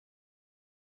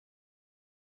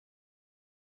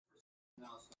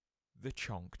The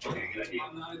chonk chart.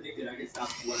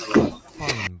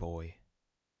 Fine boy.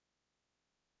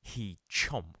 He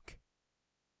chonk.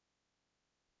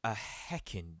 A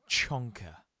heckin'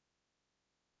 chonker.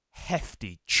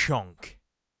 Hefty chonk.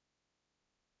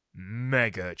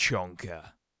 Mega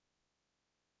chonker.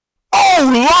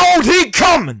 Oh Lord, he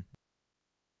comin'!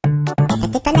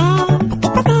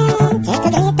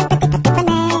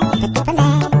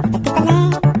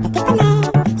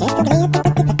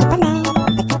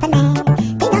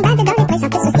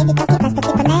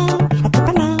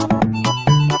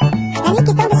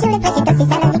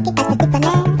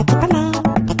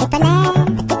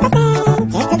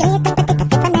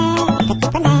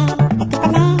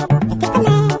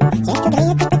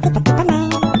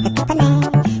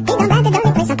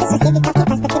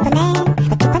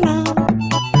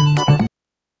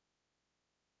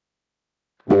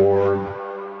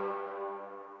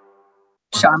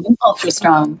 Charming, ultra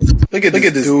strong. Look at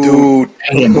this dude.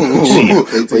 Wait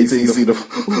till you see the.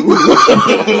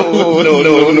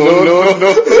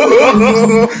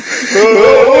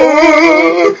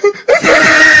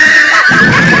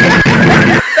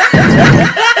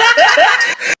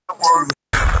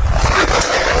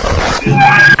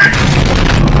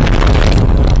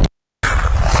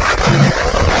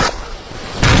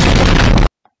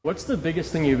 What's the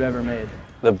biggest thing you've ever made?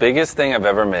 The biggest thing I've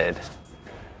ever made?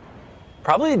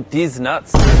 Probably these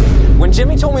nuts. When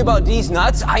Jimmy told me about these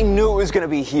nuts, I knew it was gonna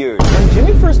be huge. When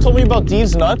Jimmy first told me about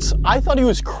these nuts, I thought he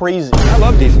was crazy. I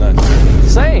love these nuts.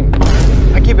 Same.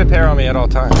 I keep a pair on me at all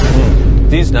times.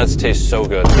 These nuts taste so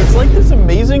good. It's like this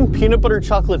amazing peanut butter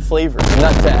chocolate flavor.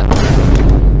 Nut tap.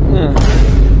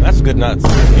 That's good nuts.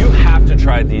 You have to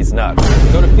try these nuts.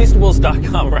 Go to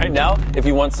Feastables.com right now if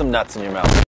you want some nuts in your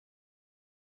mouth.